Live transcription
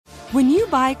When you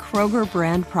buy Kroger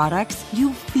brand products,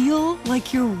 you feel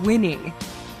like you're winning.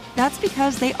 That's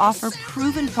because they offer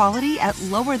proven quality at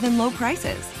lower than low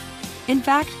prices. In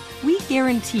fact, we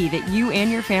guarantee that you and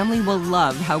your family will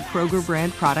love how Kroger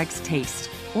brand products taste,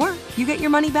 or you get your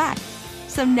money back.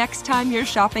 So next time you're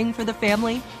shopping for the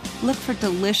family, look for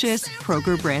delicious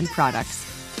Kroger brand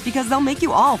products, because they'll make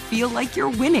you all feel like you're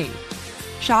winning.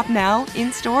 Shop now,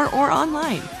 in-store, or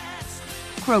online.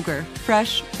 Kroger,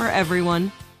 fresh for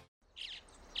everyone.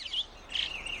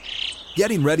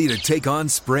 Getting ready to take on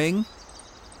spring?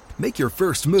 Make your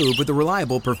first move with the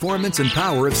reliable performance and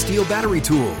power of Steel battery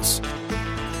tools.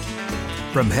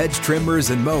 From hedge trimmers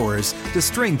and mowers to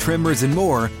string trimmers and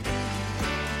more,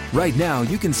 right now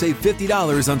you can save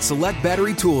 $50 on select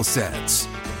battery tool sets.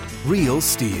 Real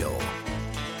Steel.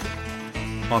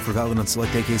 Offer valid on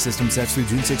select AK system sets through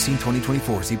June 16,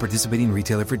 2024. See participating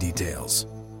retailer for details.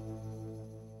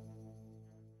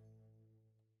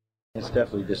 It's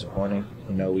definitely disappointing.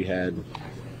 We had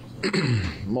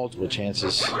multiple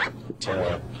chances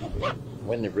to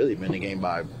win the game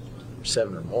by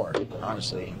 7 or more.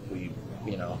 Honestly, we,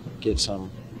 get some.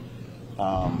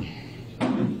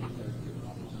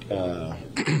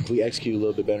 We execute a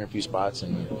little bit better in a few spots,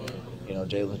 and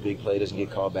Jalen's big play doesn't get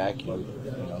called back.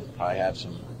 Probably have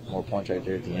some more points right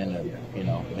there at the end,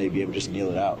 of, maybe able to just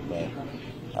kneel it out, but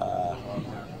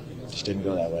just didn't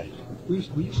go that way. Were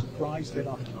you surprised that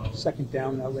on second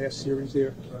down in that last series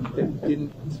there that you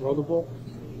didn't throw the ball?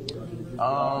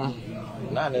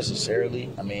 Not necessarily.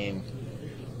 I mean,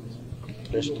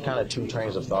 there's kind of two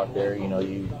trains of thought there.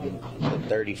 The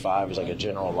 35 is like a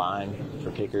general line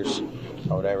for kickers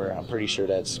or whatever. I'm pretty sure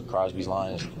that's Crosby's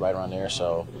line is right around there.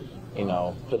 So,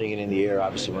 putting it in the air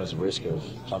obviously runs the risk of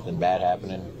something bad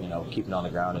happening. Keeping it on the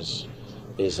ground is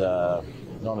normally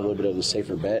a little bit of the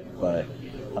safer bet, but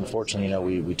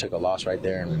unfortunately, we took a loss right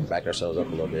there and backed ourselves up a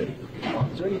little bit.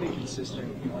 Is there anything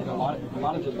consistent in a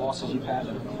lot of the losses you've had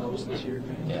that are close this year?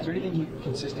 Yeah. Is there anything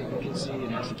consistent you can see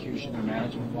in execution or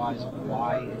management-wise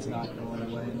why it's not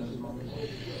going away in those moments?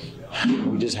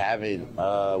 We just haven't.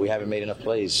 We haven't made enough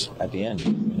plays at the end.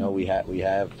 We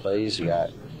have plays. We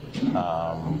got.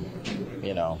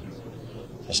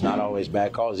 It's not always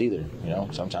bad calls either.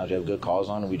 Sometimes we have good calls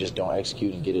on and we just don't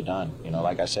execute and get it done.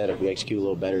 Like I said, if we execute a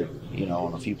little better,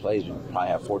 on a few plays, we probably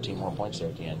have 14 more points there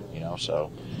at the end. So,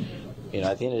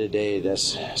 at the end of the day,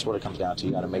 that's what it comes down to.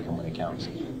 You got to make them when it counts.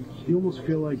 You almost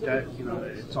feel like that,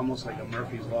 it's almost like a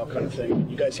Murphy's Law kind of thing.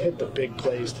 You guys hit the big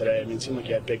plays today. I mean, it seemed like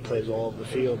you had big plays all over the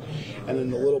field. And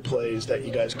then the little plays that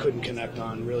you guys couldn't connect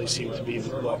on really seemed to be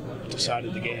what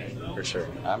decided the game. For sure.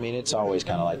 I mean, it's always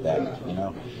kind of like that,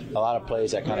 A lot of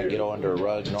plays that kind of get under a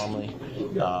rug normally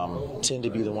tend to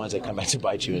be the ones that come back to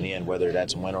bite you in the end, whether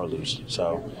that's win or lose.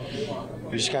 So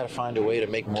we just got to find a way to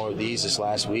make more of these this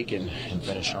last week and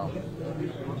finish strong.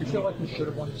 You feel like we should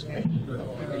have won this game?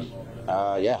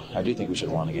 Yeah, I do think we should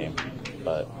have won the game,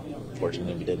 but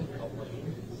fortunately we didn't.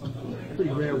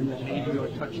 Pretty rare when you have an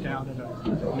 80-yard touchdown and a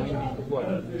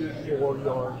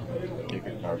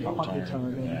 4-yard punt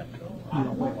return.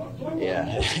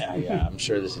 Yeah, I'm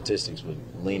sure the statistics would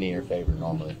lean in your favor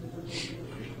normally.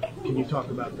 Can you talk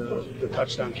about the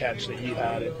touchdown catch that you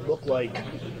had? It looked like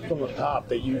from the top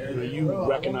that you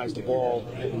recognized the ball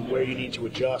and where you need to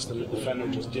adjust, and the defender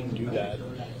just didn't do that.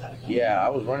 Yeah, I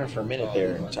was running for a minute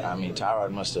there.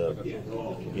 Tyrod must have,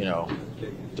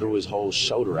 threw his whole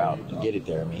shoulder out to get it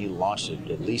there. I mean, he launched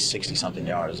it at least 60-something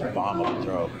yards, a bomb up the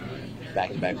throw.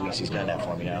 Back-to-back weeks, he's done that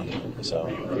for me now. So,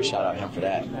 shout out him for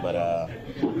that. But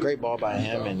great ball by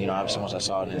him, and, obviously once I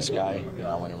saw it in the sky,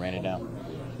 I went and ran it down.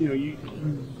 We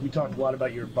talked a lot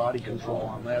about your body control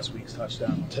on last week's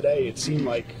touchdown. Today, it seemed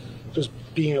like just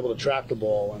being able to track the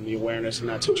ball and the awareness in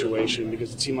that situation,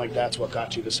 because it seemed like that's what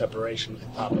got you the separation at the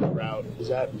top of the route. Is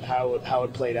that how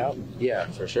it played out? Yeah,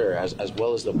 for sure. As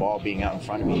well as the ball being out in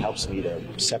front of me helps me to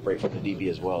separate from the DB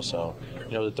as well. So,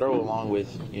 the throw along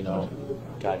with,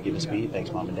 God-given speed,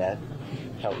 thanks Mom and Dad,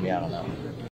 helped me out on that one.